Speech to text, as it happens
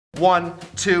1,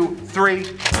 2, 3.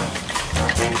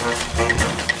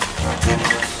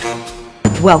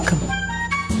 Welcome.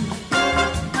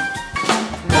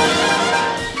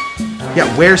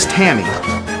 Yeah, where's Tamee?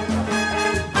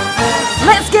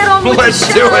 Let's get on with Let's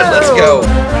the do show. it. Let's go.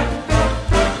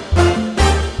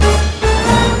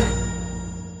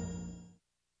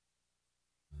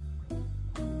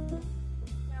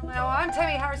 Now, I'm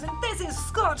Tamee Harrison. This is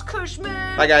Scott Cushman.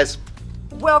 Hi, guys.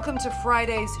 Welcome to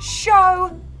Friday's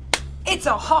show. It's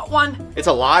a hot one. It's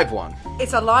a live one.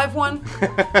 It's a live one.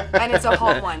 And it's a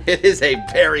hot one. It is a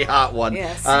very hot one.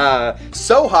 Yes.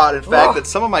 So hot, in fact, that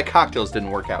some of my cocktails didn't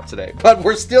work out today. But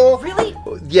we're still... Really?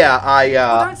 Yeah,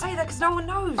 Well, don't say that because no one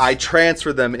knows. I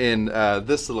transferred them in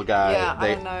this little guy. Yeah,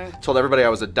 they I don't know. told everybody I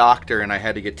was a doctor and I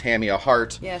had to get Tamee a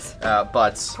heart. Yes.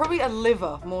 But... Probably a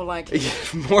liver, more likely.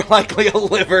 more likely a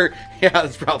liver. Yeah,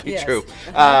 that's probably Yes. true.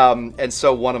 And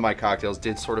so one of my cocktails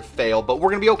did sort of fail, but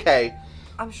we're going to be okay.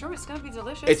 I'm sure it's going to be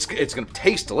delicious. It's going to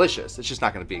taste delicious. It's just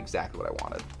not going to be exactly what I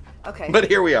wanted. Okay. But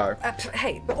here we are.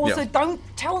 Hey, but also don't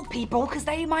tell people because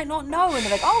they might not know and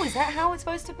they're like, oh, is that how it's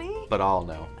supposed to be? But I'll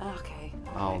know. Okay.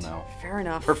 I'll know. Fair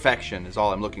enough. Perfection is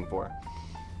all I'm looking for.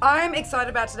 I'm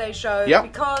excited about today's show Yep.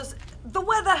 because the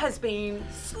weather has been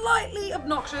slightly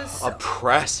obnoxious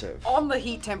Oppressive. on the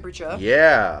heat temperature.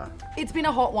 Yeah. It's been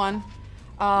a hot one.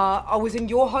 I was in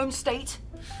your home state.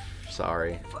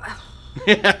 Sorry.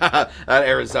 Yeah,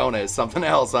 Arizona is something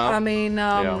else, huh? I mean,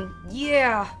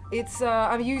 yeah, it's,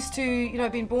 I'm used to,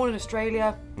 being born in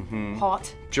Australia,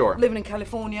 hot. Sure. Living in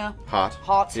California. Hot.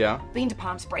 Hot. Yeah. Been to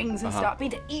Palm Springs and stuff.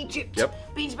 Been to Egypt.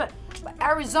 Yep. Been to, but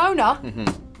Arizona,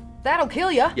 that'll kill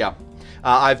you. Yeah.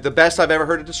 The best I've ever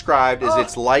heard it described is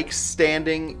it's like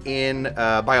standing in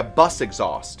by a bus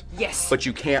exhaust. Yes. But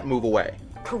you can't move away.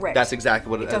 Correct. That's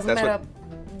exactly what It doesn't that's matter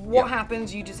what what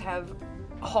happens, you just have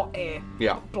hot air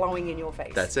blowing in your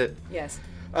face. That's it. Yes.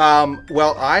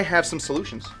 Well, I have some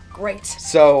solutions. Great.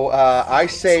 So I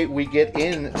say we get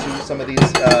into some of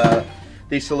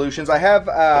these solutions. I have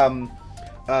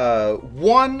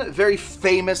one very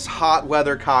famous hot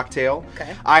weather cocktail.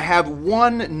 Okay. I have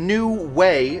one new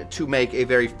way to make a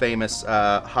very famous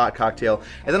hot cocktail,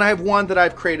 and then I have one that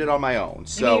I've created on my own.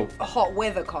 So You mean a hot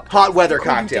weather cocktail? hot weather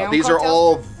Cool you cocktail. down These are cocktails?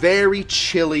 all very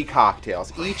chilly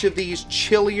cocktails. Each of these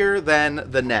chillier than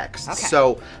the next. Okay.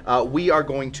 So we are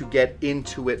going to get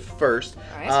into it first.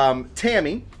 All right.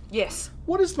 Tamee, Yes.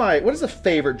 what is a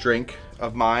favorite drink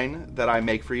of mine that I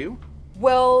make for you?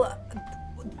 Well,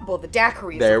 the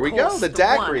daiquiri is, There of we go. course, The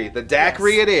daiquiri. one. The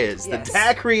daiquiri Yes. it is. Yes. The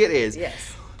daiquiri it is. Yes.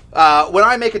 When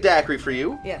I make a daiquiri for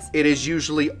you, Yes. it is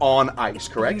usually on ice,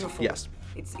 correct? Beautiful. Yes.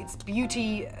 It's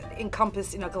beauty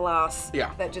encompassed in a glass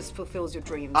that just fulfills your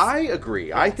dreams. I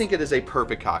agree. I think it is a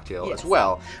perfect cocktail Yes. as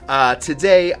well.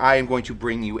 Today, I am going to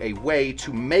bring you a way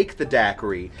to make the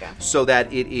daiquiri so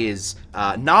that it is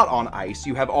not on ice.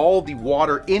 You have all the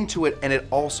water into it, and it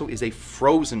also is a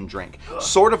frozen drink,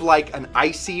 sort of like an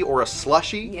icy or a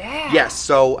slushy. Yeah. Yes.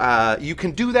 So you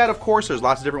can do that, of course. There's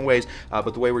lots of different ways,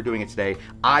 but the way we're doing it today,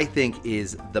 I think,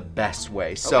 is the best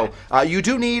way. So you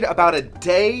do need about a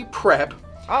day prep.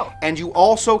 Oh. And you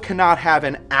also cannot have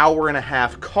an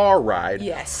hour-and-a-half car ride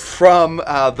from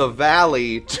the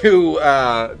valley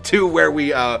to where we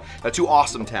to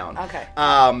Awesome Town. Okay.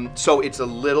 So it's a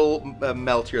little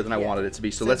meltier than I wanted it to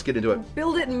be. So let's get into it.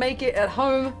 Build it and make it at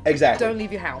home. Exactly. Don't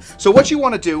leave your house. So what you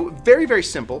want to do, very, very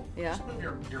simple. Yeah.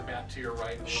 Your mat to your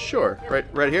right. Sure.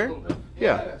 Right here?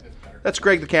 Yeah. That's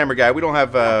Greg, the camera guy. We don't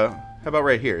have. How about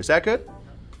right here? Is that good?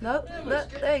 No.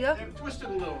 There you go. Twist it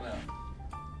a little now.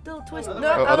 Little twist. No,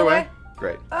 Oh, other way?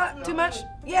 Great. Too much.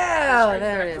 Yeah.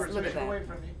 There it is. Look at that.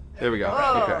 There we go.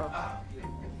 Oh. Okay.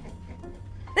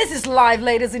 This is live,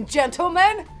 ladies and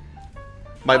gentlemen.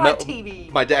 My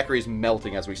TV. My daiquiri is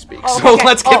melting as we speak, Oh, so okay.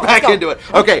 let's get back go. into it.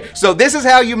 Okay, so this is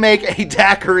how you make a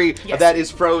daiquiri that is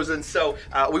frozen. So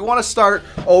we want to start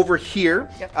over here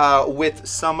with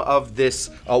some of this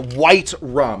white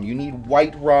rum. You need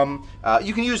white rum.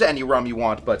 You can use any rum you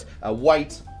want, but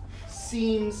white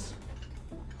seems...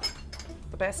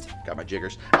 The best. Got my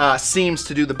jiggers. Seems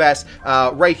to do the best.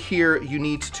 Right here, you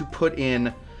need to put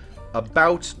in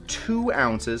about 2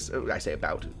 ounces. I say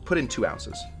about. Put in 2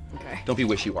 ounces. Okay. Don't be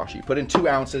wishy-washy. Put in 2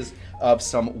 ounces of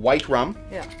some white rum.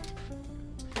 Yeah.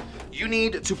 You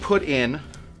need to put in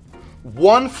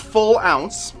 1 full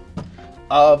ounce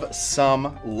of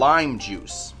some lime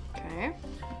juice. Okay.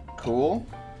 Cool.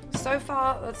 So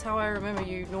far, that's how I remember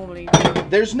you normally.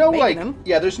 There's no making like, them.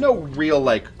 yeah, there's no real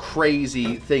like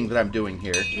crazy thing that I'm doing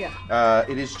here. Yeah.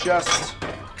 It is just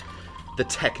the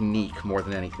technique more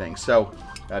than anything. So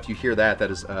if you hear that, that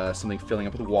is something filling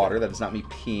up with water. That is not me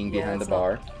peeing behind the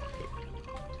bar.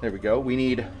 There we go. We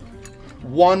need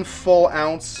 1 full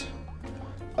ounce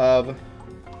of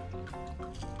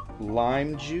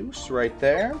lime juice right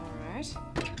there. All right.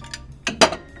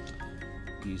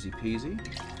 Easy peasy.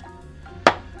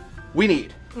 We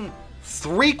need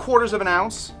 3/4 of an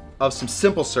ounce of some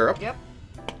simple syrup. Yep.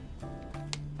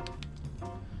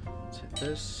 Let's hit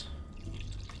this.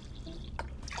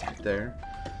 Right there.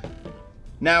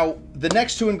 Now, the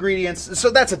next 2 ingredients,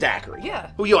 so that's a daiquiri. Yeah.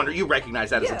 Well, you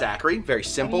recognize that as a daiquiri. Very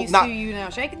simple. I'm used to you now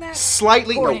shaking that?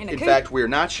 Slightly, no, Pouring it in a in coupe? fact, we're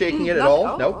not shaking it at all.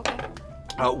 Oh, Nope. okay.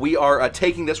 We are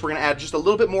taking this, we're going to add just a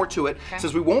little bit more to it. Okay.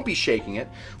 Since we won't be shaking it,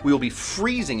 we will be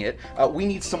freezing it. We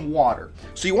need some water.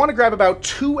 So you want to grab about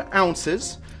 2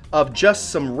 ounces of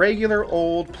just some regular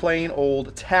old, plain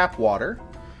old tap water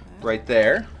right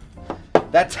there.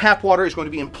 That tap water is going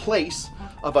to be in place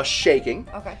of us shaking.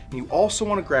 Okay. And you also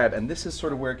want to grab, and this is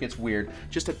sort of where it gets weird,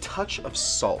 just a touch of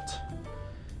salt.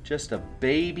 Just a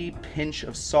baby pinch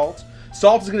of salt.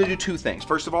 Salt is going to do 2 things.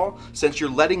 First of all, since you're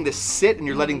letting this sit and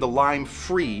you're letting the lime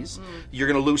freeze, you're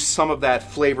going to lose some of that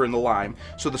flavor in the lime.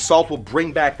 So the salt will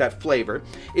bring back that flavor.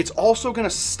 It's also going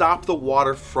to stop the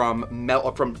water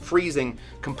from freezing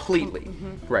completely.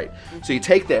 Right. So you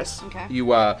take this, Okay. you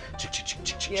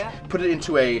put it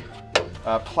into a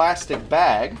plastic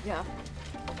bag, Yeah.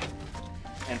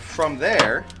 and from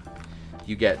there,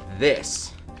 you get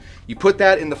this. You put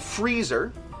that in the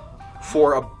freezer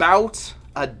for about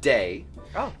a day,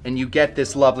 and you get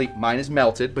this lovely, mine is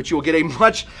melted, but you will get a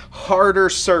much harder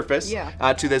surface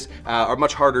to this, or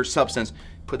much harder substance.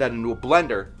 Put that into a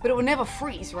blender. But it will never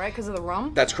freeze, right? Because of the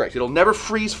rum? That's correct. It'll never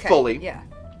freeze fully. Yeah.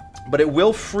 But it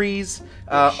will freeze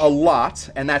a lot,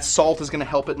 and that salt is going to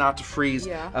help it not to freeze.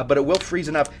 Yeah. But it will freeze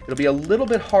enough. It'll be a little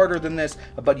bit harder than this,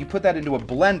 but you put that into a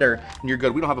blender, and you're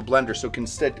good. We don't have a blender, so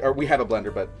or we have a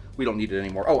blender, but we don't need it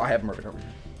anymore. Oh, I have them right over here.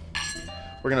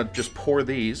 We're going to just pour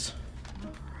these.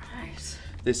 Right.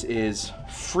 This is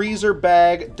freezer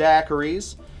bag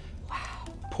daiquiris. Wow.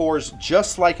 Pours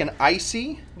just like an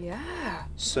icy. Yeah.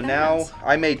 So now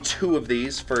I made 2 of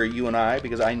these for you and I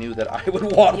because I knew that I would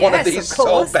want one of these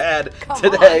so bad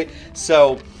today.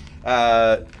 So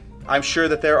I'm sure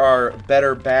that there are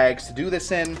better bags to do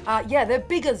this in. Yeah, they're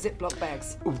bigger Ziploc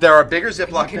bags. There are bigger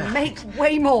Ziploc You can bags. make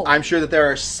way more. I'm sure that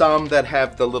there are some that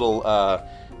have the little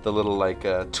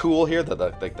like tool here, the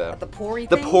poury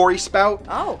the thing? poury spout.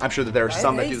 Oh. I'm sure that there are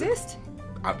some they that do. exist.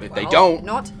 They don't.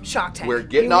 Not Shark Tank. We're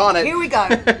getting on it. Here we go.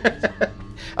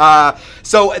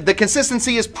 So the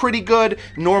consistency is pretty good.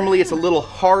 Normally it's a little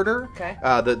harder. Okay.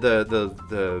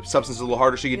 The substance is a little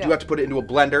harder, so you do have to put it into a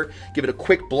blender, give it a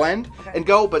quick blend, and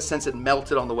go. But since it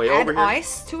melted on the way over Add here,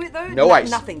 ice to it though? No ice.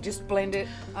 Nothing. Just blend it.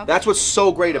 Okay. that's what's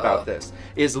so great about this.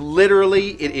 Is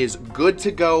literally it is good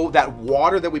to go. That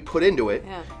water that we put into it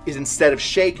is instead of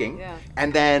shaking,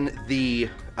 and then the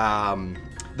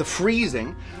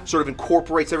freezing sort of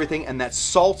incorporates everything, and that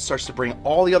salt starts to bring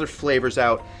all the other flavors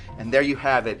out. And there you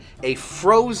have it, a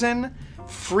frozen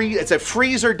it's a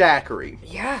freezer daiquiri.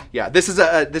 Yeah. Yeah. This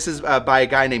is by a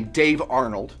guy named Dave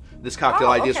Arnold. This cocktail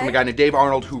idea is from a guy named Dave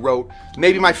Arnold who wrote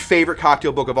maybe my favorite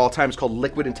cocktail book of all time. It's called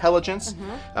Liquid Intelligence.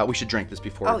 We should drink this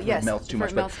before it melts too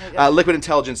much. But Liquid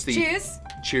Intelligence. Cheers.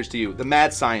 Cheers to you, the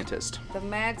mad scientist. The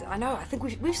mad. I know. I think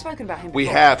we've spoken about him before. We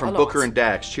have from Booker and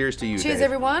Dax. Cheers to you. Cheers, Dave.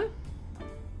 everyone.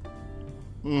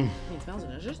 It smells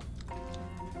delicious.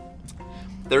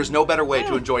 There's no better way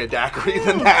to enjoy a daiquiri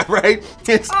than that, right?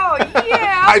 Oh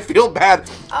yeah. I feel bad.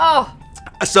 Oh.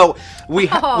 So we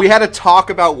had a talk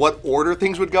about what order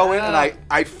things would go in, and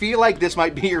I feel like this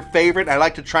might be your favorite. I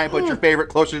like to try and put your favorite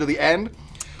closer to the end.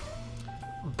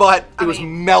 But it was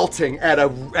melting at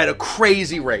a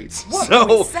crazy rate. What can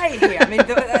we say here? I mean,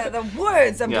 the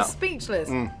words. I'm just speechless.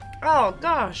 Oh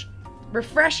gosh,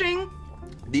 refreshing.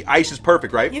 The ice is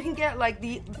perfect, right? You can get like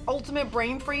the ultimate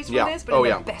brain freeze from this, but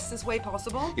in the bestest way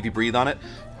possible. If you breathe on it,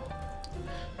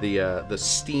 the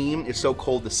steam is so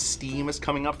cold. The steam is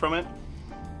coming up from it.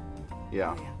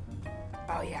 Yeah.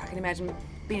 Oh yeah, I can imagine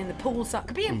being in the pool.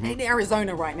 Could be in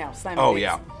Arizona right now. Oh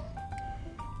yeah.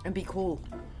 And be cool.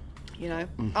 You know.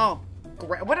 Oh,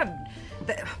 great! What a.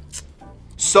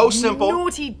 So simple.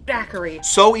 Naughty daiquiri.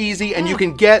 So easy, and you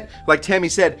can get, like Tamee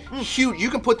said, huge. You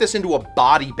can put this into a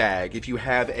body bag if you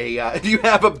have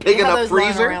a big enough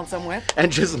freezer, around somewhere,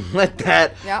 and just let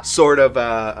that sort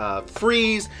of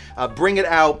freeze. Bring it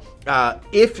out.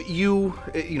 If you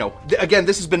again,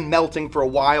 this has been melting for a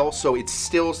while, so it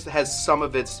still has some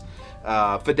of its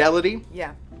fidelity.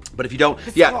 Yeah. But if you don't,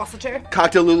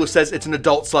 Cocktail Lulu says it's an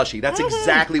adult slushie. That's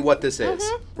exactly what this is,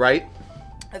 right?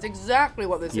 That's exactly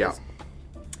what this is.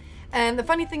 And the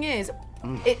funny thing is,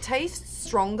 it tastes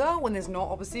stronger when there's not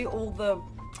obviously all the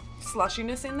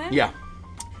slushiness in there. Yeah.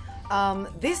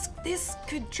 This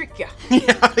could trick you.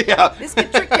 Yeah. This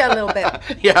could trick you a little bit.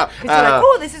 Yeah. Because you're like,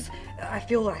 oh, this is. I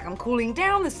feel like I'm cooling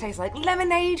down. This tastes like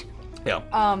lemonade. Yeah.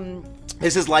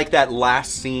 This is like that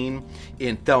last scene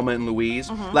in Thelma and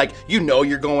Louise. Like, you know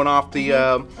you're going off the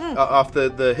off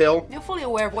the hill. You're fully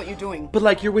aware of what you're doing. But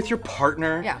like you're with your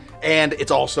partner. Yeah. And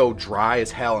it's also dry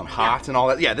as hell and hot and all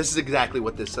that. Yeah, this is exactly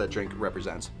what this drink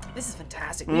represents. This is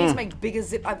fantastic. We need to make bigger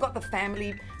zip. I've got the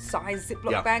family size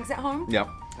Ziploc bags at home. Yeah.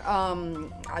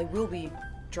 I will be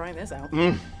trying this out.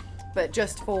 But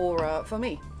just for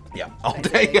me. Yeah, all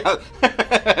day. Yeah.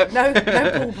 No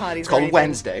pool parties. It's called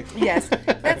Wednesday. Yes,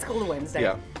 let's call it Wednesday.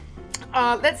 Yeah.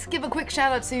 Let's give a quick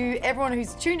shout out to everyone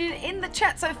who's tuned in the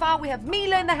chat so far. We have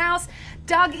Mila in the house,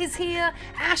 Doug is here,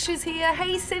 Ash is here,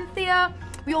 hey Cynthia.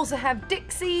 We also have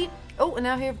Dixie. Oh, and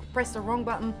now here I've pressed the wrong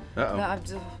button. Uh-oh. No,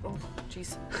 oh,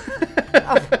 jeez.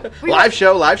 Live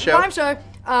show. Live show.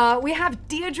 We have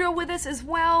Deirdre with us as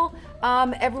well.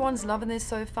 Everyone's loving this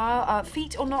so far.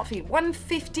 Feet or not feet?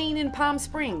 1:15 in Palm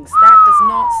Springs. That does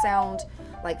not sound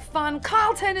like fun.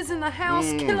 Carlton is in the house.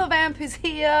 Kilovamp is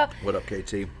here. What up,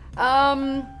 KT?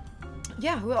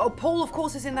 Yeah, Paul of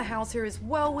course is in the house here as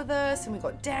well with us, and we've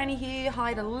got Danny here.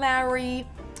 Hi to Larry.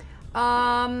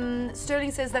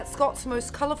 Sterling says that's Scott's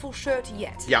most colourful shirt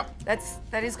yet. Yeah.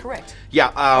 That is correct.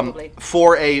 Yeah. Probably.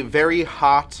 For a very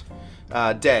hot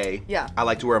day, Yeah. I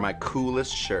like to wear my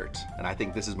coolest shirt, and I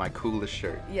think this is my coolest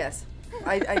shirt. Yes.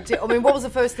 I did. I mean, what was the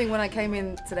first thing when I came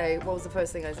in today? What was the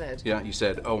first thing I said? Yeah, you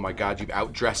said, "Oh my God, you've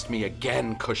outdressed me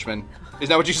again, Cushman." Isn't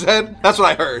that what you said? That's what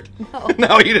I heard. No.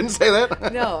 No, you didn't say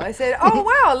that? No, I said, "Oh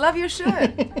wow, I love your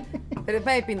shirt." But it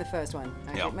may have been the first one.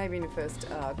 Okay, Yeah. it may have been the first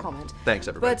comment. Thanks,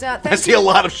 everybody. But I see a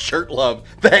lot of shirt love.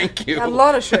 Thank you. A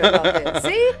lot of shirt love here.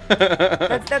 See?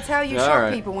 That's how you All shock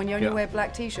right. people when you only Yeah. wear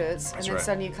black t-shirts and then right.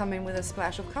 suddenly you come in with a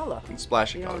splash of colour.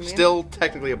 Splash of You know color. what I mean? Still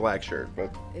technically a black shirt,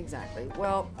 but Exactly.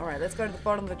 Well, all right, let's go to the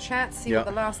bottom of the chat, see Yeah. what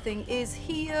the last thing is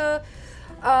here.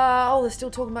 Oh, they're still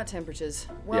talking about temperatures.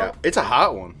 Well, yeah, it's a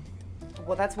hot one.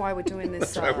 well, that's why we're doing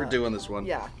this. That's why we're doing this one.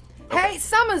 Yeah. Okay. Hey,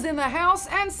 Summer's in the house,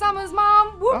 and Summer's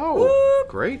mom. Whoop, Oh, whoop.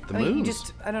 great. The I mean, you moons.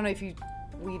 just, I don't know if we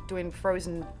doing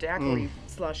frozen daiquiri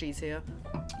slushies here.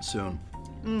 Soon.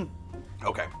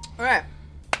 Okay. All right.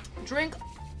 Drink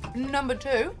number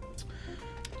 2.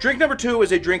 Drink number 2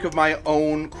 is a drink of my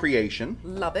own creation.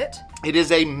 Love it. It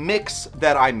is a mix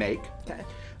that I make. Okay.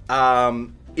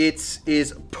 It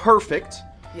is perfect.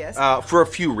 Yes. For a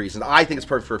few reasons. I think it's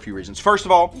perfect for a few reasons. First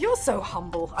of all, You're so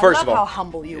humble. First I of love all, how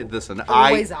humble you listen,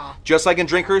 always are. just like in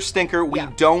Drinker or Stinker, we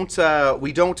Yeah.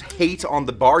 don't hate on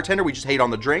the bartender. We just hate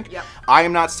on the drink. Yep. I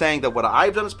am not saying that what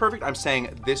I've done is perfect. I'm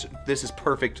saying this is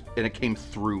perfect, and it came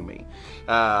through me.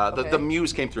 The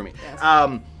muse came through me.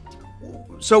 Yes.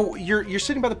 So you're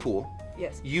sitting by the pool.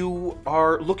 Yes. You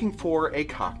are looking for a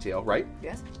cocktail, right?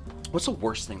 Yes. What's the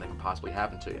worst thing that can possibly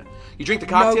happen to you? You drink the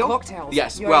cocktail. No cocktails.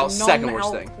 Yes. You're Well, a second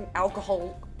worst thing.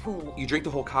 Alcohol pool. You drink the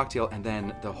whole cocktail, and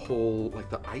then the whole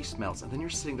the ice melts, and then you're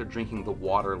sitting there drinking the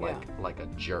water like a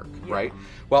jerk, right?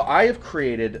 Well, I have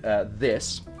created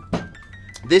this.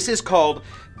 This is called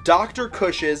Dr.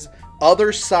 Cush's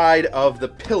Other Side of the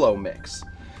Pillow Mix,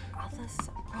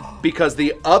 because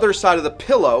the other side of the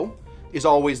pillow is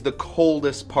always the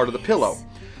coldest part of the pillow.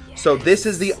 So this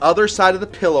is the other side of the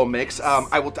pillow mix.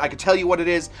 I could tell you what it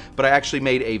is, but I actually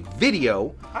made a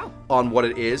video on what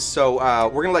it is. So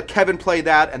we're gonna let Kevin play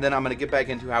that, and then I'm gonna get back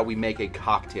into how we make a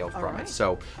cocktail from it.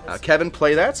 So Kevin,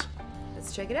 play that.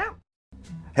 Let's check it out.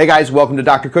 Hey guys, welcome to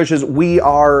Dr. Cush's. We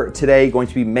are today going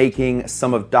to be making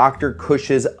some of Dr.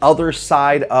 Cush's Other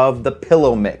Side of the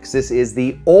Pillow Mix. This is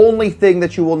the only thing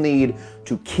that you will need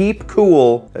to keep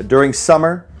cool during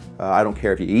summer. I don't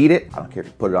care if you eat it, I don't care if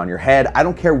you put it on your head, I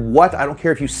don't care what, I don't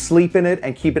care if you sleep in it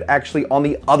and keep it actually on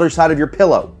the other side of your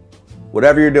pillow.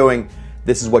 Whatever you're doing,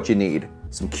 this is what you need.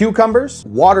 Some cucumbers,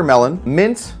 watermelon,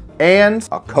 mint, and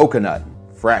a coconut,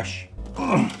 fresh.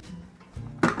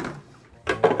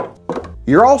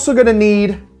 You're also gonna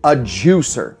need a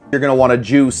juicer. You're gonna wanna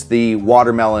juice the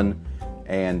watermelon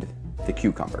and the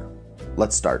cucumber.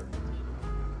 Let's start.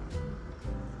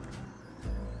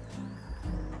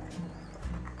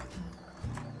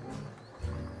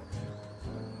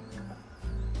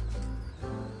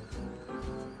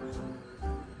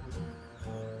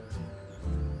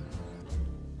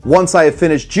 Once I have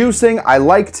finished juicing, I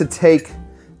like to take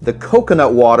the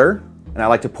coconut water and I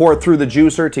like to pour it through the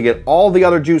juicer to get all the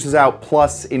other juices out,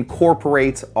 plus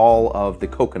incorporate all of the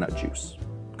coconut juice,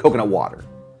 coconut water,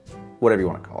 whatever you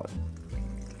want to call it.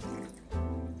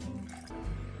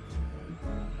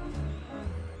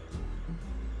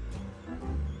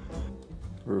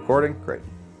 We're recording? Great.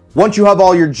 Once you have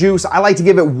all your juice, I like to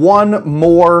give it one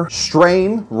more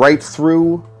strain right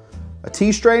through a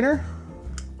tea strainer.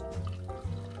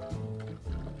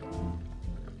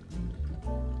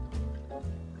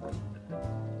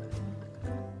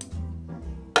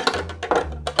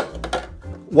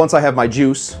 Once I have my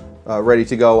juice ready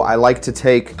to go, I like to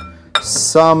take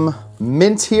some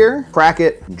mint here, crack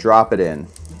it, drop it in.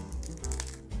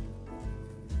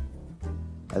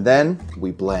 And then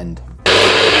we blend.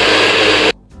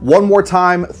 One more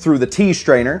time through the tea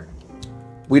strainer.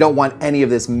 We don't want any of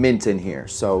this mint in here,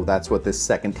 so that's what this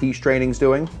second tea straining's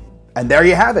doing. And there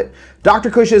you have it.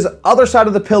 Dr. Cush's Other Side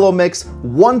of the Pillow mix.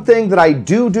 One thing that I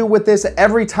do with this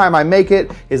every time I make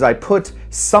it is I put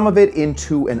some of it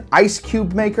into an ice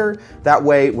cube maker. That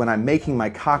way, when I'm making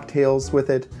my cocktails with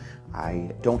it,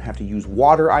 I don't have to use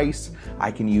water ice.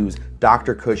 I can use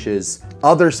Dr. Cush's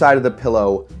Other Side of the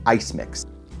Pillow ice mix.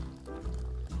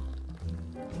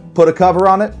 Put a cover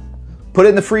on it, put it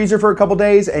in the freezer for a couple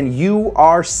days, and you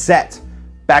are set.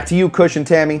 Back to you, Cush and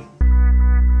Tamee.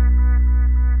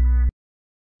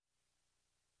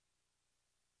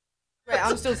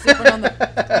 I'm still sipping on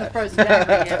the frozen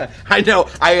daiquiri. Yeah. I know.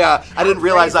 I didn't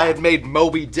realize I had made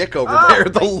Moby Dick over there,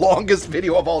 the longest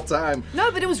video of all time.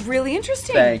 No, but it was really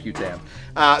interesting. Thank you, Tam.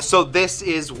 So this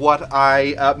is what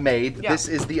I made. Yeah. This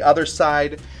is the other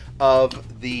side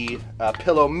of the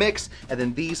pillow mix, and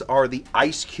then these are the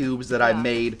ice cubes that I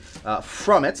made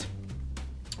from it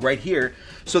right here.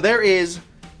 So there is,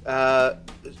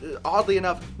 oddly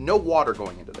enough, no water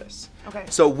going into this. Okay.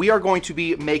 So we are going to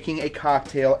be making a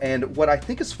cocktail, and what I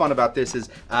think is fun about this is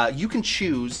you can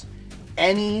choose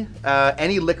any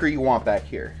liquor you want back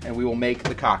here, and we will make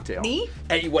the cocktail. Me?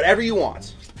 Whatever you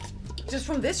want. Just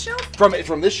from this shelf?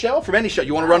 From this shelf, from any shelf.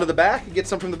 You want to run to the back and get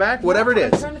some from the back? Whatever it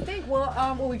is. I'm trying to think.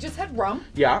 Well, we just had rum.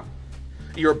 Yeah.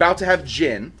 You're about to have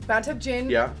gin. About to have gin.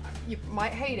 Yeah. You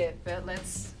might hate it, but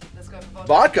let's go for vodka.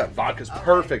 Vodka. Vodka's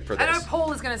perfect for this. I know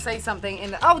Paul is going to say something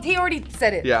in the... Oh, he already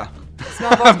said it. Yeah. It's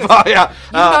not vodka. Yeah.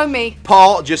 You know me.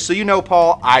 Paul, just so you know,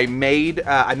 Paul, I made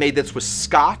this with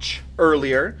scotch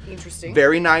earlier. Interesting.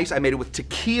 Very nice. I made it with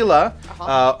tequila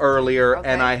earlier, Okay.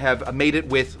 and I have made it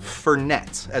with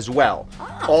Fernet as well.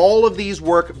 All of these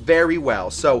work very well.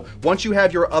 So once you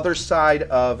have your other side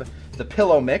of the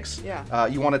pillow mix,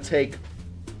 you want to take...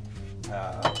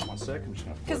 1 sec. I'm just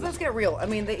gonna... Because let's get real. I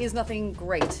mean, there is nothing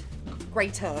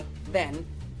greater than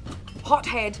hot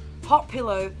head, hot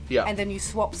pillow, and then you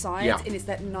swap sides, and it's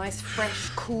that nice, fresh,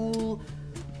 cool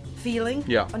feeling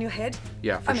on your head.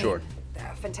 Yeah, for sure.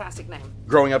 Fantastic name.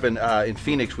 Growing up in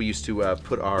Phoenix, we used to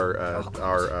put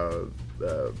our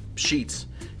sheets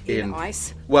in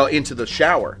ice. Well, into the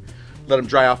shower, let them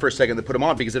dry out for a second, then put them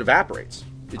on because it evaporates.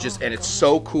 It just it's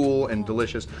so cool and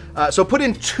delicious. So put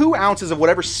in 2 ounces of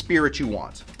whatever spirit you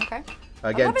want. Okay.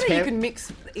 Again, I love it that you can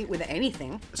mix it with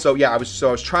anything. So yeah, I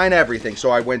was trying everything. So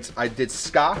I did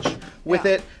scotch with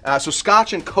it. So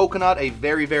scotch and coconut, a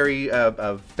very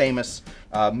famous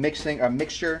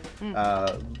mixture.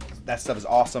 That stuff is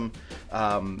awesome.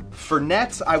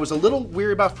 Fernet, I was a little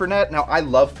weary about Fernet. Now I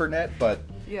love Fernet, but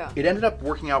it ended up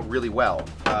working out really well,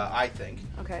 I think.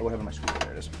 Okay. Oh, what have my screen?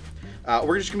 There it is.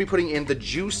 We're just gonna be putting in the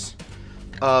juice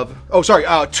of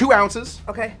 2 ounces.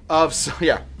 Okay. Of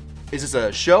Is this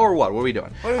a show or what? What are we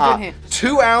doing? What are we doing here?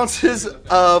 2 ounces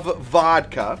of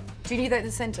vodka. Do you need that in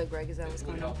the center, Greg? Is that what's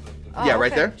going on? Yeah,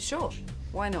 right there. Sure.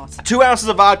 Why not? 2 ounces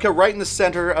of vodka right in the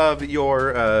center of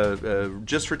your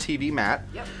just for TV mat.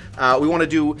 Yep. We want to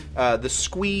do the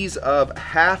squeeze of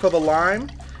half of a lime.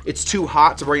 It's too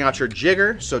hot to bring out your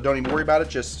jigger, so don't even worry about it.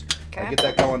 Just get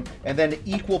that going. And then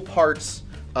equal parts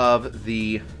of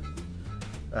the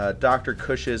Dr.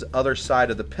 Cush's Other Side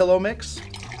of the Pillow mix.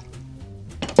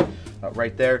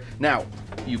 Right there. Now,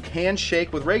 you can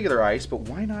shake with regular ice, but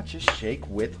why not just shake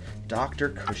with Dr.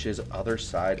 Cush's Other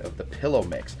Side of the Pillow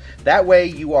mix? That way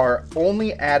you are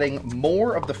only adding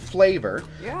more of the flavor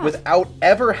without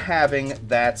ever having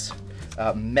that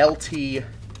melty,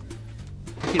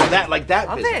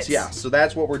 that business. Yeah, so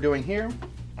that's what we're doing here.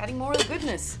 Adding more of the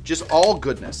goodness. Just all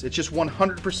goodness. It's just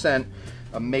 100%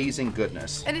 amazing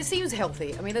goodness. And it seems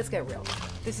healthy. I mean, let's get real.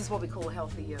 This is what we call a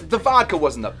healthy The vodka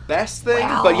wasn't the best thing,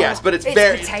 but yes, but it's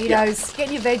very... potatoes.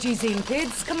 Get your veggies in,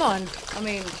 kids. Come on. I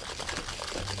mean...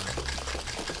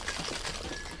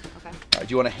 Okay. Do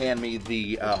you want to hand me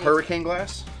the hurricane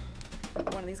glass?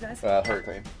 One of these guys?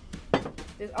 Hurricane.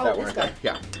 This Right guy?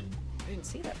 Yeah. I didn't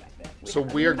see that back there. So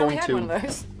we are going to... One of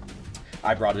those.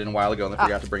 I brought it in a while ago and I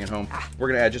forgot to bring it home. We're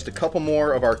going to add just a couple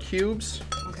more of our cubes.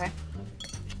 Okay.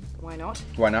 Why not?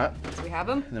 Why not? So we have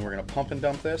them. And then we're going to pump and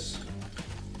dump this.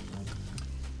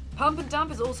 Pump and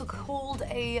dump is also called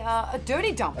a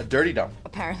dirty dump. A dirty dump.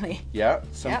 Apparently. Yeah,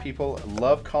 some people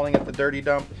love calling it the dirty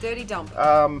dump. Dirty dump.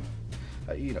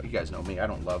 You know, you guys know me. I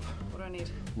don't love What do I need?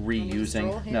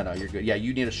 reusing. No, you're good. Yeah,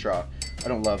 you need a straw. I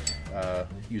don't love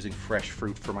using fresh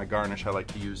fruit for my garnish. I like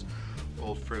to use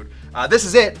old fruit. This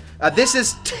is it. This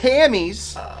is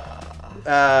Tamee's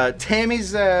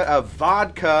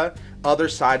vodka other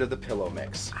side of the pillow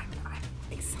mix. I'm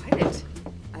excited.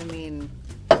 I mean,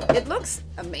 it looks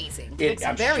amazing. It looks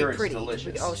I'm very sure it's pretty.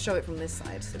 delicious. I'll show it from this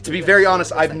side. To be very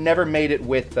honest, I've never made it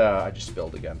with. I just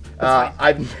spilled again.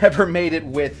 I've never made it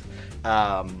with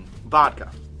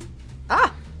vodka.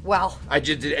 Ah, well. It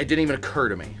didn't even occur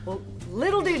to me. Well,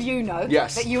 little did you know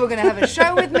Yes. that you were going to have a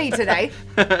show with me today.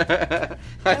 We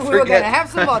were going to have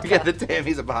some vodka. Forget that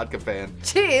Tamee's a vodka fan.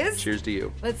 Cheers. Cheers to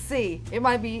you. Let's see. It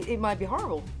might be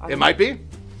horrible. It might be.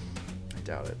 I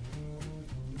doubt it.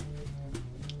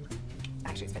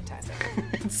 Actually, it's fantastic.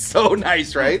 It's so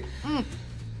nice, right?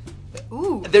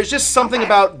 Ooh. There's just something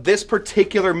about this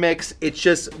particular mix. It's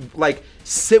just like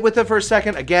sit with it for a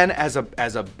second. Again,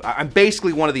 I'm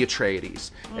basically one of the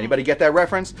Atreides. Anybody get that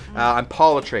reference? I'm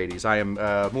Paul Atreides. I am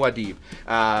Muad'Dib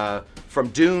from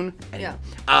Dune. And, Yeah.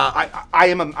 I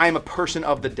am a person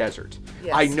of the desert.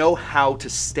 Yes. I know how to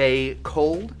stay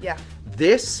cold. Yeah.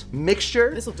 This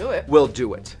mixture. This'll do it. Will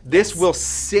do it. This will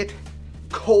sit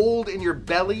cold in your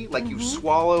belly like you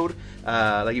swallowed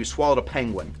a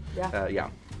penguin. Yeah. Yeah.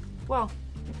 Well,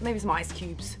 maybe some ice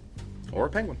cubes. Or a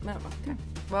penguin. No, okay.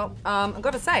 Well, I've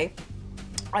got to say,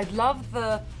 I love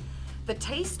the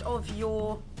taste of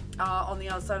your on the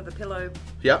other side of the pillow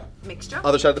Yeah. mixture.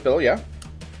 Other side of the pillow, yeah.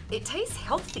 It tastes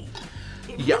healthy.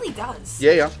 It Yeah. really does.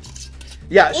 Yeah.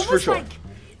 Yeah, Almost for sure. like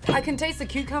I can taste the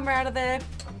cucumber out of there.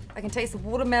 I can taste the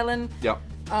watermelon. Yeah.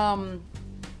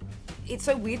 It's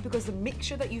so weird because the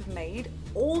mixture that you've made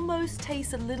almost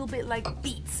tastes a little bit like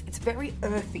beets. It's very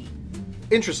earthy.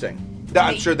 Interesting.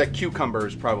 I'm sure that cucumber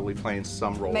is probably playing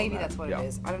some role. Maybe in that. that's what Yeah. it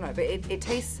is. I don't know, but it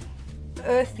tastes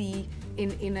earthy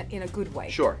in a good way.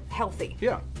 Sure. Healthy.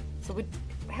 Yeah. So we're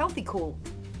healthy cool.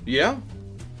 Yeah.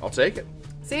 I'll take it.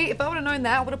 See, if I would have known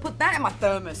that, I would have put that in my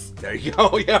thermos. There you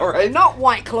go. Yeah, right. Not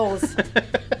White Claws.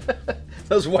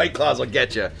 Those White Claws will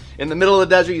get you. In the middle of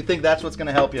the desert, you think that's what's going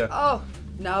to help you. Oh,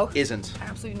 no. Isn't.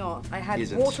 Absolutely not. I had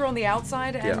Isn't. water on the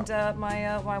outside and Yeah.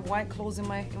 my White Claws in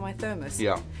my thermos.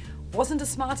 Yeah. Wasn't a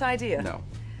smart idea. No.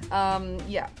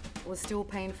 Yeah, was still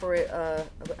paying for it a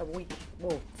week,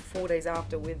 well, 4 days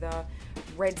after with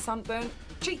red sunburn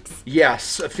cheeks.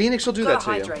 Yes, Phoenix will do Gotta that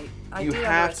to hydrate. you. I You do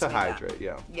have to underestimate that. hydrate,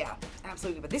 yeah. Yeah,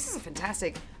 absolutely. But this is a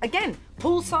fantastic. Again,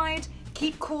 poolside,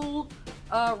 keep cool,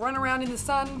 run around in the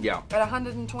sun. Yeah. At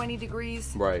 120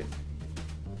 degrees. Right.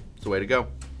 It's the way to go.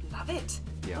 Love it.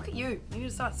 Yeah. Look at you. You need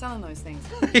to start selling those things.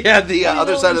 Yeah, the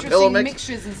other side of the pillow mix.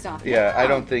 Mixtures and stuff. Yeah, I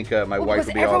don't think my wife Because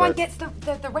would be all everyone that.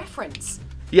 gets the reference.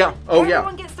 Yeah. Oh,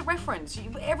 Everyone yeah. gets the reference.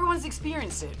 Everyone's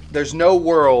experienced it. There's no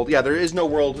world. Yeah, there is no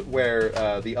world where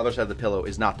the other side of the pillow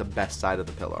is not the best side of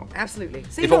the pillow. Absolutely.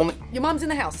 See, If look, only- your mum's in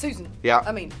the house, Susan. Yeah.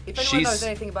 I mean, if anyone knows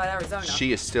anything about Arizona.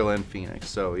 She is still in Phoenix,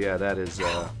 so yeah, that is.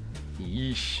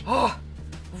 Yeesh.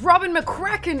 Robin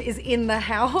McCracken is in the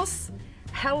house.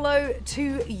 Hello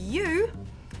to you.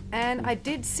 And I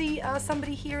did see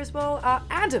somebody here as well.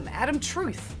 Adam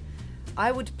Truth.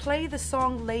 I would play the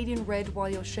song Lady in Red while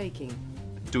you're shaking.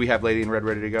 Do we have Lady in Red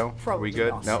ready to go? Probably Are we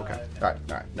good? not. No. Okay. All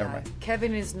right. Never mind.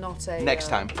 Kevin is not a Next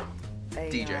time. a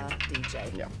DJ.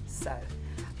 DJ. Yeah. So,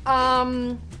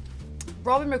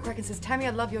 Robin McCracken says, "Tamee, I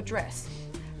love your dress."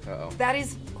 Uh-oh. That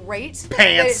is great.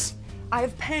 Pants. I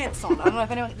have pants on. I don't know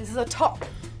if anyone. This is a top.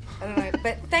 I don't know,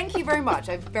 but thank you very much.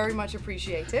 I very much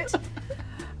appreciate it.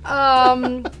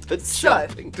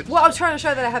 jumping. Well, I was trying to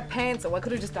show that I have pants on. I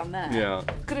could have just done that. Yeah.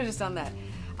 Could have just done that.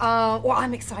 Well,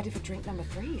 I'm excited for drink number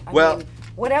 3. I Well- mean,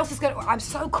 what else is going to... I'm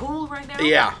so cool right now.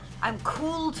 Yeah. I'm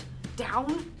cooled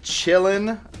down.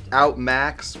 Chillin', out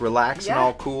max, relaxing, Yeah.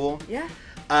 all cool. Yeah.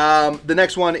 The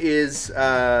next one is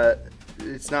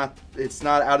it's not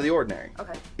out of the ordinary.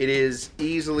 Okay. It is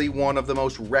easily one of the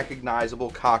most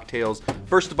recognizable cocktails.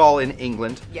 First of all, in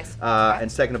England. Yes. Okay.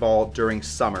 And second of all, during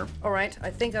summer. All right. I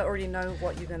think I already know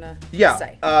what you're going to Yeah.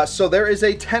 say. So there is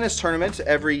a tennis tournament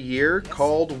every year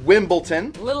called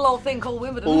Wimbledon. Little old thing called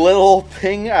Wimbledon. Little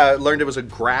thing. Learned it was a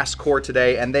grass court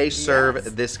today, and they serve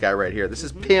Yes. this guy right here. This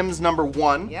is Pimms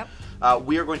 #1. Yep.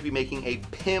 We are going to be making a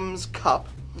Pimms Cup.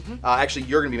 Actually,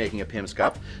 you're going to be making a Pimms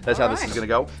Cup. That's how this Alright. is going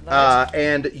to go. Love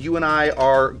And you and I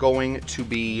are going to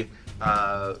be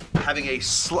having a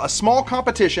small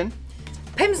competition.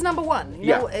 Pimms #1. You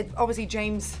Yeah. know, obviously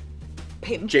James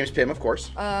Pim. James Pim, of course.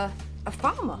 A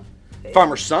farmer.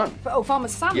 Farmer's son. Oh,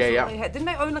 Farmer's son. Yeah, yeah. They had. Didn't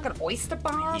they own like an oyster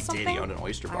bar or He something? did. He owned an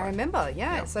oyster bar. I remember.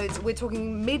 Yeah. Yeah. So we're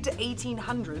talking mid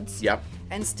 1800s. Yep.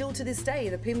 And still to this day,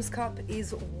 the Pimms Cup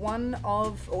is one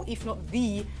of, or if not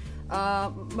the,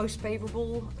 most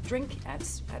favorable drink at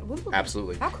Wimbledon.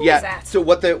 Absolutely. How cool yeah. is that? So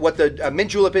what the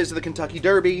mint julep is to the Kentucky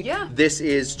Derby. Yeah. This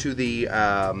is to the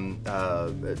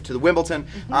Wimbledon.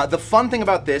 The fun thing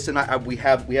about this, and we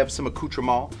have some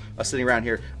accoutrement sitting around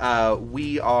here.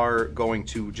 We are going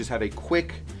to just have a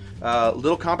quick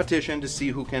little competition to see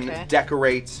who can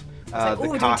decorate the we're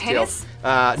doing cocktail. tennis?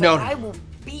 No. I will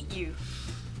beat you.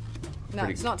 No,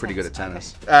 it's not pretty tennis. good at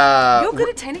tennis. Okay. You're good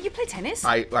at tennis? You play tennis?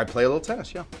 I play a little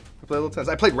tennis, yeah. I play a little tennis.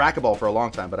 I played racquetball for a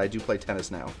long time, but I do play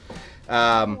tennis now.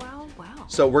 Wow.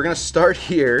 So we're gonna start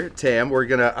here, Tam. We're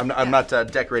gonna. I'm not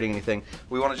decorating anything.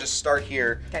 We want to just start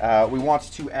here. Okay. We want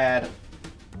to add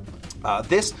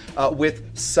this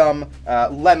with some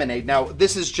lemonade. Now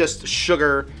this is just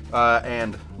sugar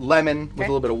and lemon with a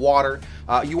little bit of water.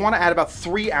 You want to add about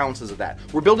 3 ounces of that.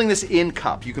 We're building this in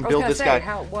cup. You can build this guy.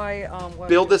 Why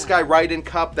Build this guy right in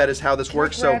cup. That is how this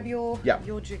works. Grab So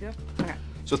your jigger. Okay.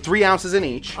 So 3 ounces in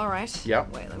each. All right. Yeah.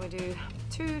 Wait, let me do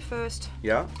 2 first.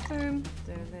 Yeah. Boom.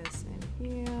 Do this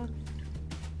in here.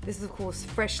 This is of course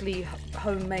freshly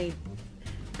homemade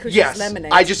Cush's Yes.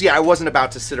 lemonade. I wasn't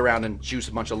about to sit around and juice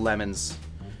a bunch of lemons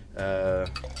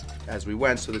as we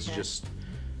went. So this is just a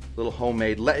little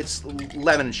homemade. It's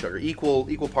lemon and sugar, equal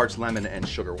parts lemon and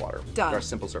sugar water. Done. Our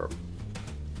simple syrup.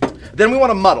 Then we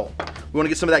want to muddle. We want to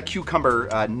get some of that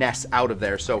cucumber ness out of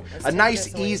there. So a nice,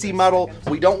 this away easy for a muddle.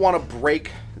 second. We don't want to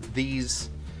break these.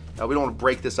 We don't want to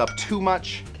break this up too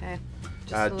much. Okay.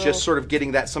 Just sort of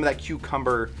getting some of that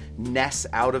cucumber ness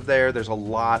out of there. There's a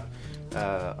lot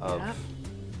of.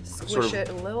 Squish it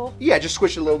a little. Yeah, just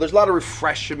squish it a little. There's a lot of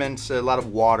refreshment, a lot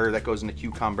of water that goes into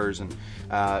cucumbers, and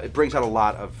it brings out a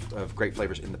lot of great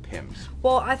flavors in the Pimms.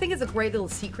 Well, I think it's a great little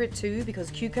secret too because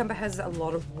cucumber has a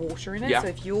lot of water in it. Yeah. So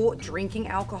if you're drinking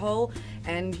alcohol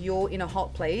and you're in a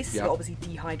hot place, Yeah. you're obviously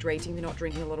dehydrating, you're not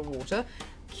drinking a lot of water.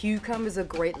 Cucumber is a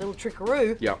great little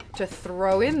trickaroo Yeah. to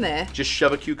throw in there. Just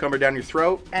shove a cucumber down your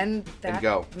throat. And that,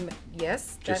 go.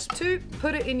 Yes, Just- that too.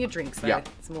 Put it in your drinks though. Yeah.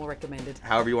 It's more recommended.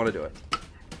 However you want to do it.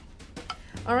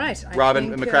 All right.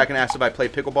 Robin McCracken asked if I play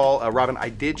pickleball. Robin, I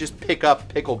did just pick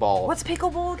up pickleball. What's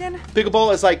pickleball again?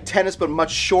 Pickleball is like tennis, but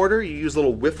much shorter. You use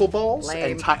little wiffle balls.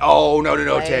 Lame. And oh, no,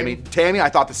 Lame. Tammy, I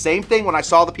thought the same thing when I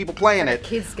saw the people playing it.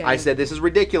 Kids game. I said, this is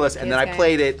ridiculous. And then I Kids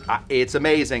played it. It's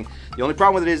amazing. The only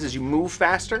problem with it is you move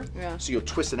faster, Yeah. so you'll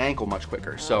twist an ankle much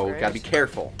quicker. So great. gotta be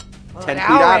careful. Well, 10 at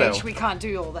feet our auto. age, we can't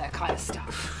do all that kind of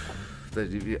stuff.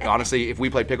 Honestly, if we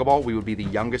played pickleball, we would be the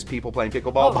youngest people playing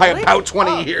pickleball Oh, by really? about 20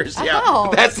 Oh. years. Yeah,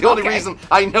 Oh, that's the only okay. reason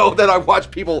I know that I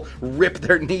watch people rip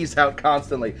their knees out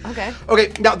constantly. Okay.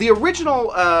 Okay. Now the original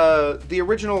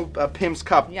Pimms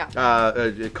Cup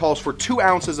it calls for 2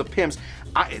 ounces of Pimms.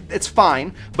 It's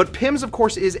fine, but Pimms, of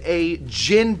course, is a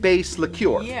gin-based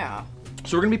liqueur. Yeah.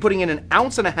 So we're going to be putting in 1.5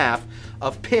 ounces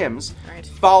of Pimms, Right.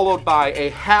 followed by a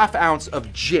 1/2 ounce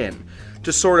of gin,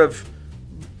 to sort of.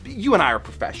 You and I are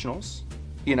professionals,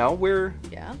 you know. We're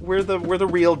the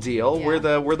real deal. Yeah.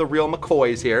 We're the real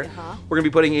McCoys here. Uh-huh. We're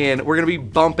gonna be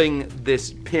bumping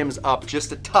this Pimms up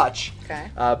just a touch, Okay.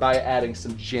 by adding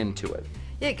some gin to it.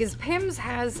 Yeah, because Pimms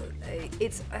has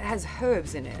has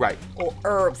herbs in it. Right. Or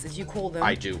herbs, as you call them.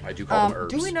 I do call them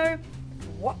herbs. Do we know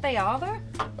what they are though?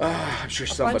 I'm sure A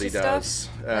somebody bunch of does.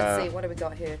 stuff? Let's see, what do we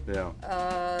got here?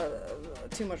 Yeah.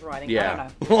 Too much writing. Yeah.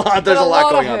 I don't know. There's But a lot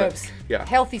of going on there. herbs. Yeah.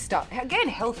 Healthy stuff. Again,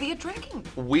 healthier drinking.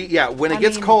 When it I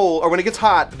gets mean- cold or when it gets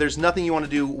hot, there's nothing you want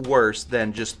to do worse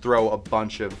than just throw a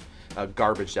bunch of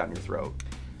garbage down your throat.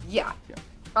 Yeah.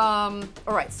 All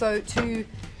right. So to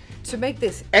make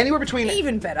this Anywhere between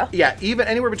even better. Yeah, even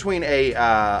anywhere between a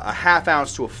 1/2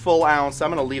 ounce to a full ounce. I'm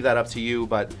gonna leave that up to you,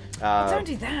 but Don't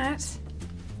do that.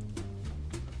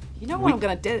 You know what I'm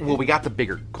gonna do? well, we got the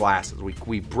bigger glasses.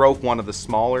 We broke one of the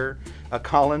smaller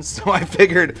Collins, so I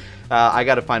figured I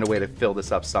got to find a way to fill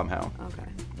this up somehow. Okay.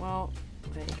 Well,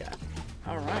 there you go.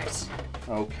 All right.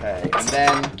 Okay, and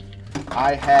then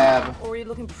I have Already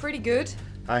looking pretty good.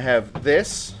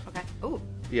 this. Okay. Ooh.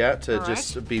 Yeah, to All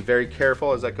just right. be very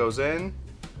careful as that goes in.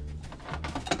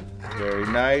 Very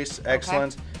nice,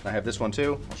 excellent. And I have this one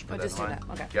too. I'll just put Oh, that just in do line.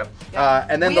 that. Okay. Yep. Yeah.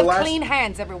 And then we the have last. clean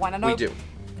hands, everyone. I know. We do.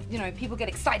 You know, people get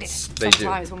excited They do.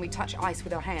 sometimes when we touch ice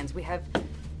with our hands. We have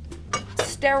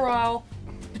sterile,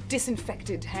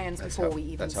 disinfected hands before we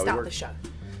even that's how we start work. the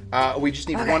show. We just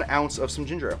need Okay. 1 ounce of some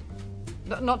ginger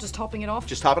ale. Not just topping it off.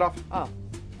 Just top it off. Oh.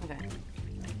 Okay.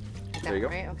 There you go.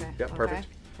 Right. Okay. Yep, okay. perfect.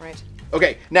 Right.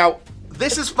 Okay, now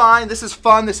this is fine. This is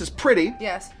fun. This is pretty.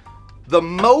 Yes. The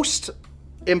most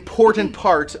important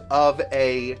part of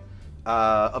a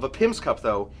Pimms Cup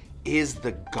though is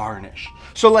the garnish.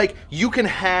 So like you can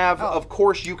have, of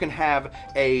course, you can have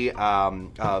a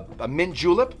mint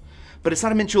julep. But it's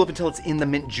not a mint julep until it's in the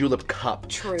mint julep cup.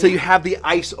 True. So you have the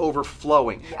ice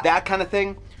overflowing. Yeah. That kind of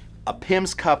thing. A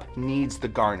Pimms Cup needs the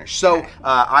garnish. So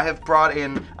I have brought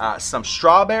in some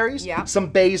strawberries, some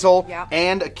basil,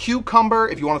 and a cucumber.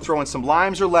 If you want to throw in some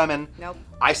limes or lemon,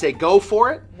 I say go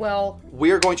for it. Well, we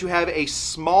are going to have a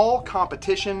small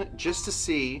competition just to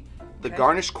see the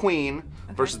garnish queen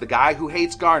versus the guy who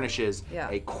hates garnishes.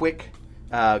 A quick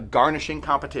garnishing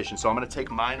competition. So I'm going to take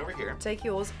mine over here. Take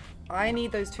yours. I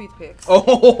need those toothpicks.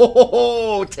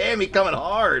 Oh, Tamee coming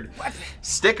hard. What?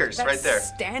 Stickers right there.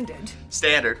 Standard.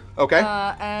 Standard. Okay.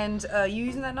 And you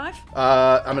using that knife?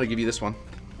 I'm gonna give you this one.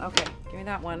 Okay, give me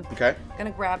that one. Okay.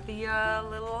 Gonna grab the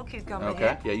little cucumber. Okay.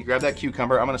 Here. Yeah, you grab that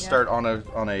cucumber. I'm gonna start on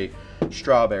a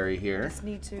strawberry here. Just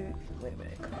need to wait a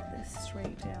minute. Cut this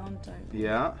straight down. Don't.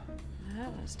 Yeah.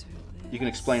 Let's do this. You can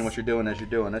explain what you're doing as you're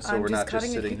doing it, so we're not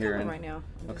just sitting here and. Right now.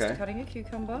 I'm just cutting a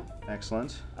cucumber.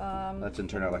 Excellent. That didn't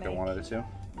turn out like I wanted it to.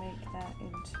 Make that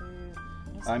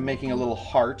into. I'm making a little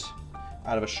heart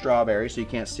out of a strawberry, so you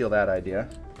can't steal that idea.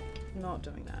 Not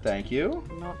doing that. Thank you.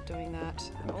 Not doing that.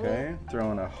 Okay,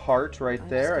 throwing a heart right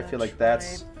there. I feel like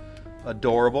that's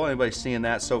adorable. Anybody seeing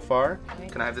that so far?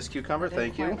 Can I have this cucumber?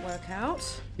 Thank you. Work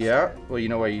out. Yeah. Well, you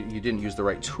know why you didn't use the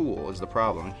right tool is the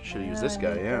problem. You should have used this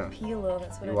guy. Yeah. Peeler,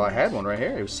 that's what Well, I had one right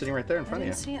here. It was sitting right there in front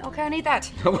of you. Okay, I need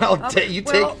that. Well, you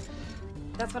take.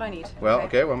 That's what I need. Well,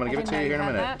 okay. Well, I'm gonna give it to you here in a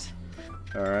minute.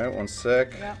 That. All right. 1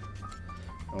 sec. Yep.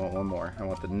 I want one more. I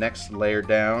want the next layer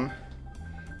down.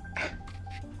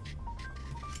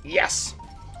 Yes.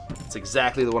 That's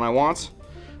exactly the one I want.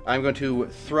 I'm going to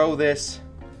throw this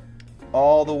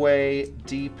all the way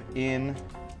deep in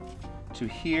to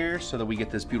here so that we get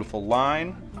this beautiful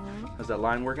line. How's that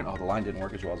line working? Oh, the line didn't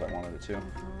work as well as I wanted it to.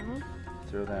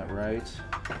 Throw that right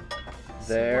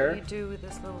there. So what you do with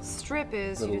this little strip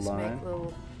is you just make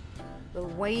little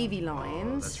wavy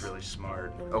lines. Oh, that's really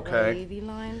smart. Little okay. Wavy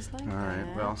lines like that. All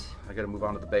right. Well, I got to move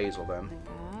on to the basil then.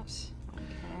 Like that.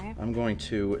 Okay. I'm going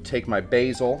to take my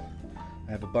basil.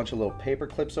 I have a bunch of little paper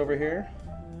clips over here.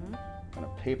 I'm going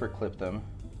to paper clip them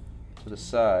to the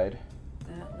side.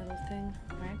 That little thing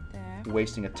right there.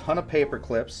 Wasting a ton of paper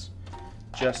clips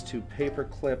just to paper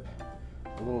clip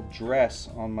a little dress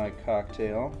on my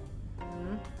cocktail.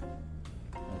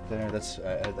 Right there. That's.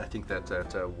 I think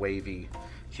that wavy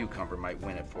cucumber might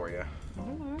win it for you. I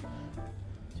don't know.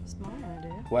 Just my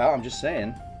idea. Well, I'm just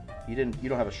saying, you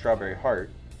don't have a strawberry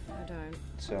heart. I don't.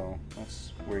 So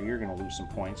that's where you're gonna lose some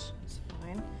points. It's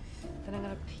fine. Then I'm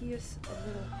gonna pierce a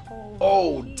little hole.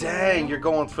 Oh here. dang! You're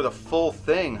going for the full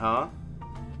thing, huh?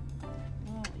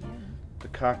 Well, yeah. The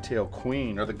cocktail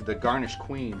queen or the garnish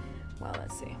queen. Well,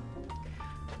 let's see.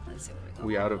 Let's see what we got.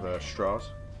 We out of straws?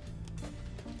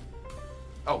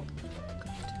 Oh,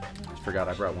 I forgot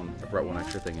I brought one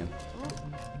extra thing in.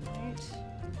 Right.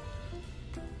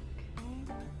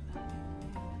 Okay.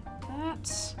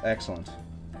 That. Excellent.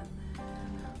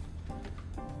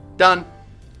 Done.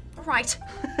 Right.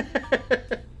 I'm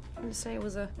gonna say it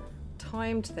was a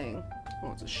timed thing.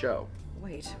 Oh, it's a show.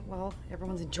 Wait, well,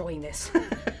 everyone's enjoying this.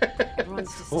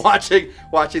 Everyone's just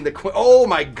watching the queen. Oh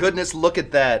my goodness! Look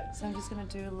at that. So I'm just gonna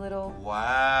do a little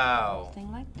Wow.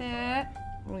 thing like that.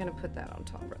 We're gonna put that on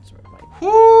top. Right, sort of like. Woo!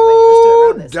 Wait, let's do it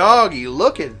around this Doggy,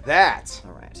 look at that.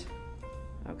 All right.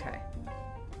 Okay.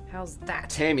 How's that?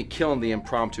 Tamee killing the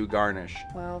impromptu garnish.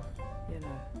 Well, you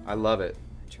know, I love it.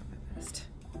 I try my best.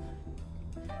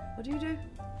 What do you do?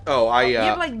 Oh, You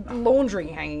have like laundry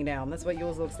hanging down. That's what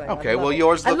yours looks like. Okay, well I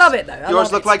yours. I love it though.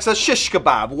 Yours look like a shish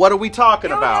kebab. What are we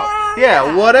talking about?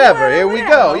 yeah, whatever. Here we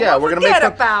go. whatever. Yeah, we're gonna make Forget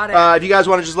them. about it. If you guys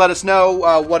want to just let us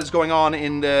know what is going on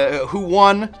in the who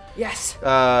won. Yes.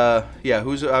 Yeah,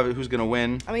 who's gonna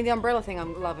win? I mean, the umbrella thing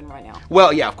I'm loving right now.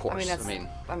 Well, yeah, of course.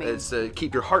 I mean, it's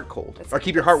keep your heart cold, or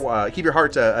keep your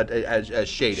heart as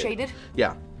shaded. Shaded?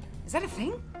 Yeah. Is that a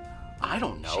thing? I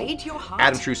don't know. Shade your heart.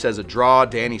 Adam True says a draw.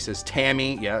 Danny says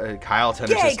Tamee. Yeah. Kyle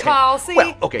Tender Yay, says Kyle. See?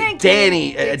 Well, okay. Thank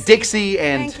Danny, you. Dixie,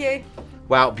 and Thank you.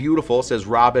 Wow, beautiful says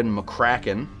Robin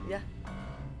McCracken. Yeah.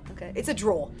 Okay. It's a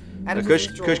draw. Cush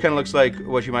kind of looks like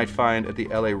what you might find at the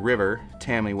LA River.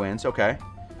 Tamee wins. Okay.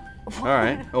 All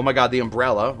right. Oh my God, the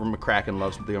umbrella. McCracken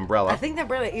loves the umbrella. I think the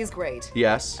umbrella is great.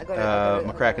 Yes. I got it.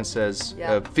 McCracken says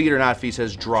Yeah. feed or not feed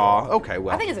says draw. Okay,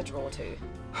 well. I think it's a draw too.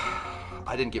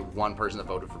 I didn't get one person that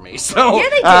voted for me, so Yeah,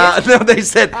 they did. no, they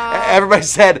said everybody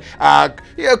said,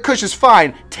 yeah, Cush is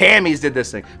fine. Tamee's did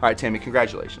this thing. All right, Tamee,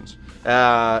 congratulations.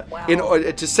 In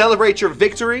order to celebrate your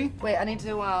victory. Wait, I need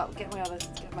to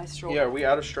get my straw. Yeah, are we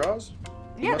out of straws?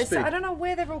 Yeah, must be. I don't know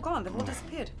where they've all gone. They've all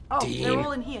disappeared. Oh, Dean. they're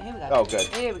all in here. Here we go. Oh, good.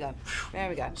 Here we go. There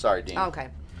we go. Sorry, Dean. Okay.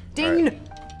 Dean. Right.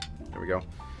 There we go.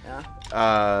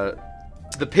 Yeah.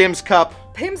 The Pimms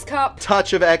Cup. Pimms Cup.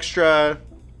 Touch of extra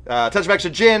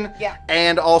gin. Yeah.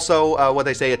 And also what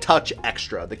they say, a touch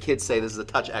extra. The kids say this is a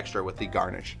touch extra with the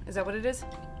garnish. Is that what it is?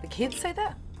 The kids say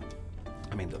that?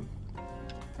 I mean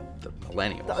the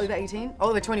millennials. The over 18?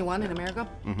 Oh, they're 21 in America.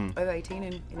 Over 18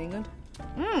 in England.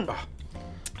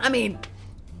 I mean,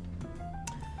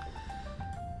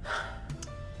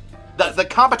 the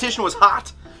competition was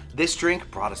hot. This drink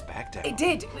brought us back down. it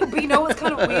did. But you know what's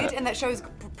kind of weird, and that shows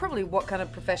probably what kind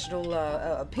of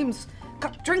professional Pimms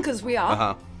Cup drinkers we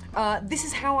are. This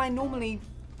is how I normally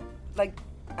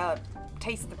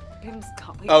taste the Pimms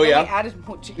Cup. Oh, yeah? We added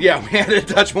more gin. Yeah, we added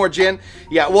a touch more gin.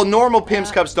 Yeah, well, normal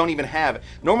Pimms Cups don't even have it.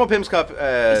 Normal Pimms Cup.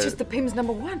 It's just the Pimms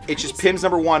 #1. It's just Pimms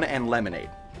 #1 and lemonade.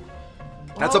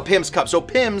 That's a Pimms Cup. So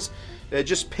Pimms,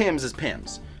 just Pimms is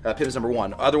Pimms. Pimms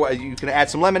 #1. Otherwise, you can add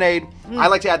some lemonade. I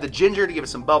like to add the ginger to give it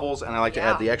some bubbles, and I like to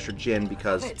add the extra gin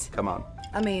because, come on.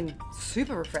 I mean,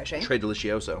 super refreshing. Très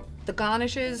delicioso. The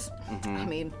garnishes, I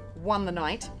mean, won the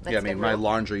night. Yeah, I mean, my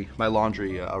laundry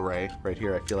array right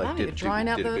here, I feel like you're drying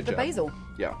out did a the good job. basil.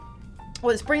 Yeah. Well,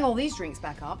 let's bring all these drinks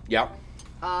back up. Yeah.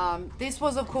 This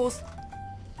was, of course,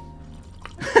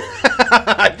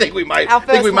 I think we might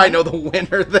know the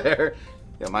winner there.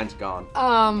 Yeah, mine's gone.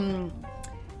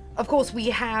 of course, we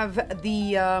have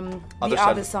the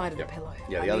other side of the pillow.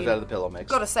 Yeah, the other side of the pillow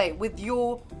mix. Gotta say, with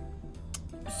your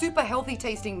super healthy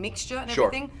tasting mixture and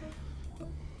everything,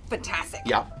 fantastic.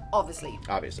 Yeah. Obviously.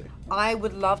 I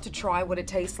would love to try what it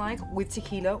tastes like with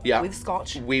tequila, with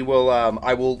scotch. We will,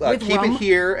 I will keep rum. it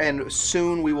here, and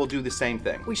soon we will do the same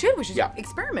thing. We should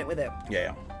experiment with it.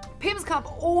 Yeah. Pimms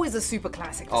Cup, always a super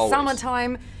classic. Always.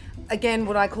 Summertime, again,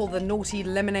 what I call the naughty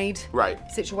lemonade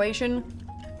situation.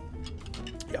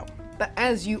 Yeah. But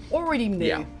as you already knew,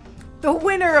 Yeah. the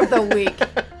winner of the week,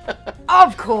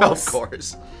 of course. Of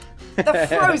course. The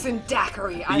frozen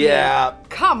daiquiri. I Yeah. mean,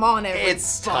 come on, everybody.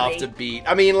 It's tough to beat.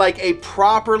 I mean, like a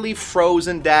properly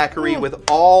frozen daiquiri with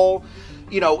all,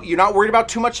 you know, you're not worried about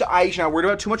too much ice, you're not worried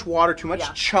about too much water, too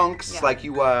much chunks. Like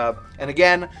you, and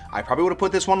again, I probably would have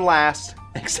put this one last,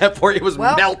 except for it was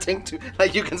melting to,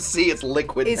 like you can see it's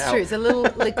liquid now. It's true, it's a little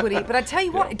liquidy. But I tell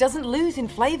you what, it doesn't lose in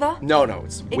flavor. No, it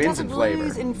wins in flavor. It doesn't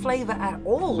lose in flavor at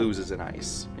all. Loses in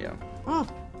ice, yeah.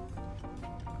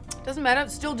 Doesn't matter,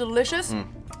 it's still delicious.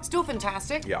 Still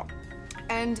fantastic. Yeah.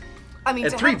 And, I mean,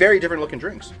 And three very different looking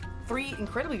drinks. 3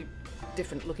 incredibly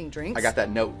different looking drinks. I got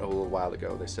that note a little while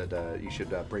ago. They said you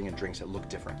should bring in drinks that look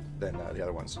different than the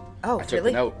other ones. Oh, I took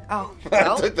really? the note. Oh,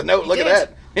 I took the note. Look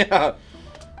at that.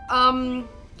 Yeah.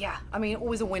 Yeah, I mean,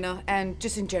 always a winner, and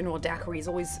just in general, daiquiri is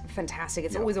always fantastic.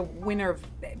 It's always a winner of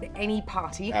any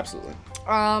party. Absolutely.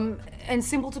 And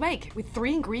simple to make, with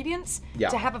 3 ingredients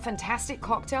to have a fantastic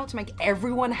cocktail to make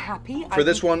everyone happy. For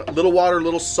this one, little water,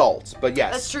 little salt. But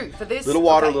yes. That's true. For this, little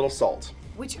water, little salt.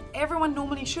 Which everyone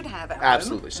normally should have at home.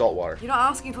 Absolutely, salt water. You're not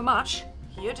asking for much.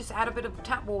 Here, just add a bit of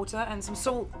tap water and some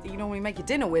salt that you normally make your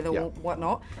dinner with or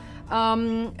whatnot.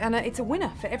 And it's a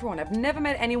winner for everyone. I've never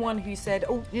met anyone who said,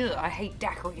 "Oh, I hate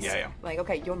daiquiris." Yeah. Like,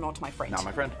 okay, you're not my friend. Not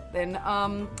my friend. Then,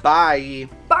 bye.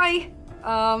 Bye.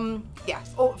 Yeah.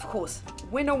 Oh, of course.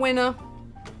 Winner.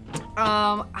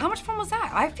 How much fun was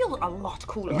that? I feel a lot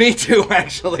cooler. Me too,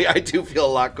 actually. I do feel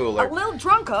a lot cooler. A little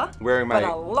drunker. Wearing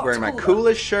my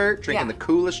coolest shirt, drinking the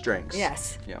coolest drinks.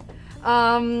 Yes. Yeah.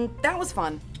 That was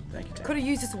fun. Thank you, Tam. Could have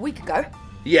used this a week ago.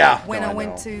 Yeah. When I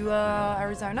went to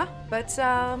Arizona, but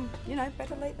you know,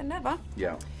 better late than never.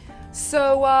 Yeah.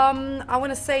 So I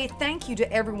want to say thank you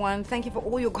to everyone. Thank you for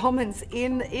all your comments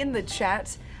in the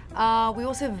chat. We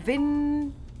also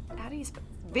how do you spell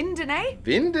Vindene?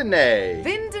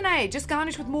 Vindene, just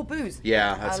garnish with more booze.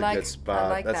 Yeah, that's a good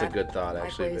spot. That's that. a good thought,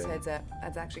 actually. I like where his head's at.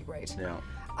 That's actually great. Yeah.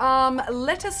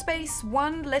 Letter space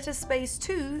 1, letter space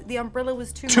 2. The umbrella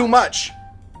was too much.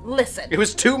 Listen. It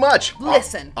was too much.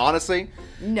 Listen. Honestly.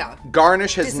 No.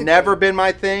 Garnish has never been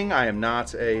my thing. I am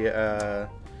not a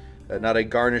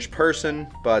garnish person,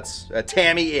 but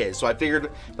Tamee is. So I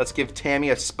figured let's give Tamee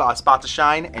a spot to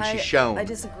shine, and she's shown. I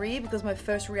disagree because my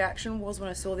first reaction was when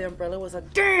I saw the umbrella was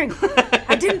like, dang,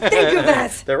 I didn't think of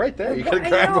that. They're right there. You could have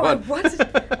grabbed one.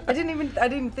 What? I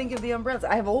didn't think of the umbrellas.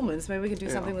 I have almonds. Maybe we can do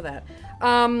something with that.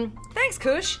 Thanks,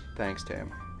 Cush. Thanks,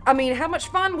 Tam. I mean, how much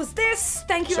fun was this?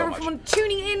 Thank you So everyone for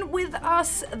tuning in with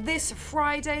us this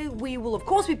Friday. We will, of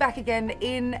course, be back again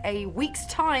in a week's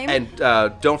time. And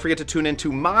don't forget to tune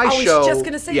into my show. I was just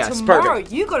going to say, tomorrow,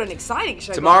 you got an exciting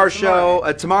show.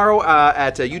 Tomorrow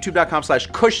at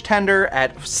youtube.com/CushTender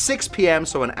at 6 p.m.,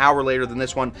 so an hour later than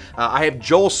this one. I have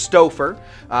Joel Stouffer.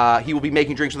 He will be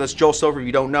making drinks with us. Joel Stouffer, if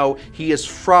you don't know, he is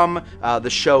from the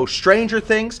show Stranger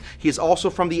Things. He is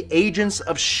also from the Agents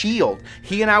of S.H.I.E.L.D.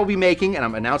 He and I will be making, and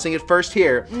I'm announcing it first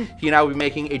here, he and I will be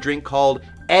making a drink called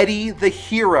Eddie the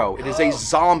Hero. It is a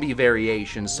zombie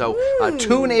variation, so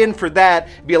tune in for that.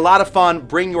 It'll be a lot of fun.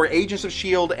 Bring your Agents of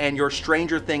S.H.I.E.L.D. and your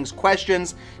Stranger Things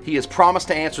questions. He has promised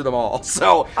to answer them all,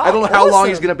 so I don't know how long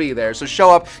he's going to be there. So show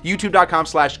up,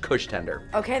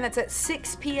 youtube.com/CushTender. Okay, and that's at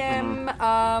 6 p.m.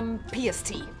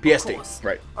 PST. PST,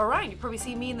 right. All right, you probably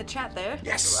see me in the chat there.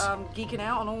 Yes. Geeking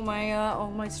out on all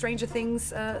my Stranger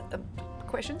Things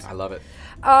questions. I love it.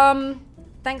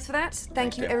 Thanks for that.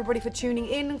 Thank you everybody for tuning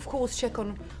in. Of course, check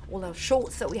on all our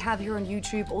shorts that we have here on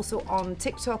YouTube, also on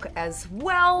TikTok as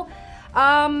well.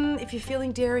 If you're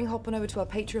feeling daring, hop on over to our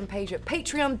Patreon page at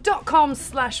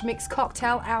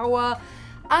patreon.com/mixedcocktailhour.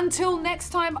 Until next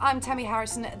time, I'm Tamee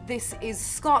Harrison. This is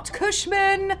Scott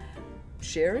Cushman.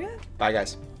 Sherry? Bye,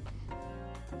 guys.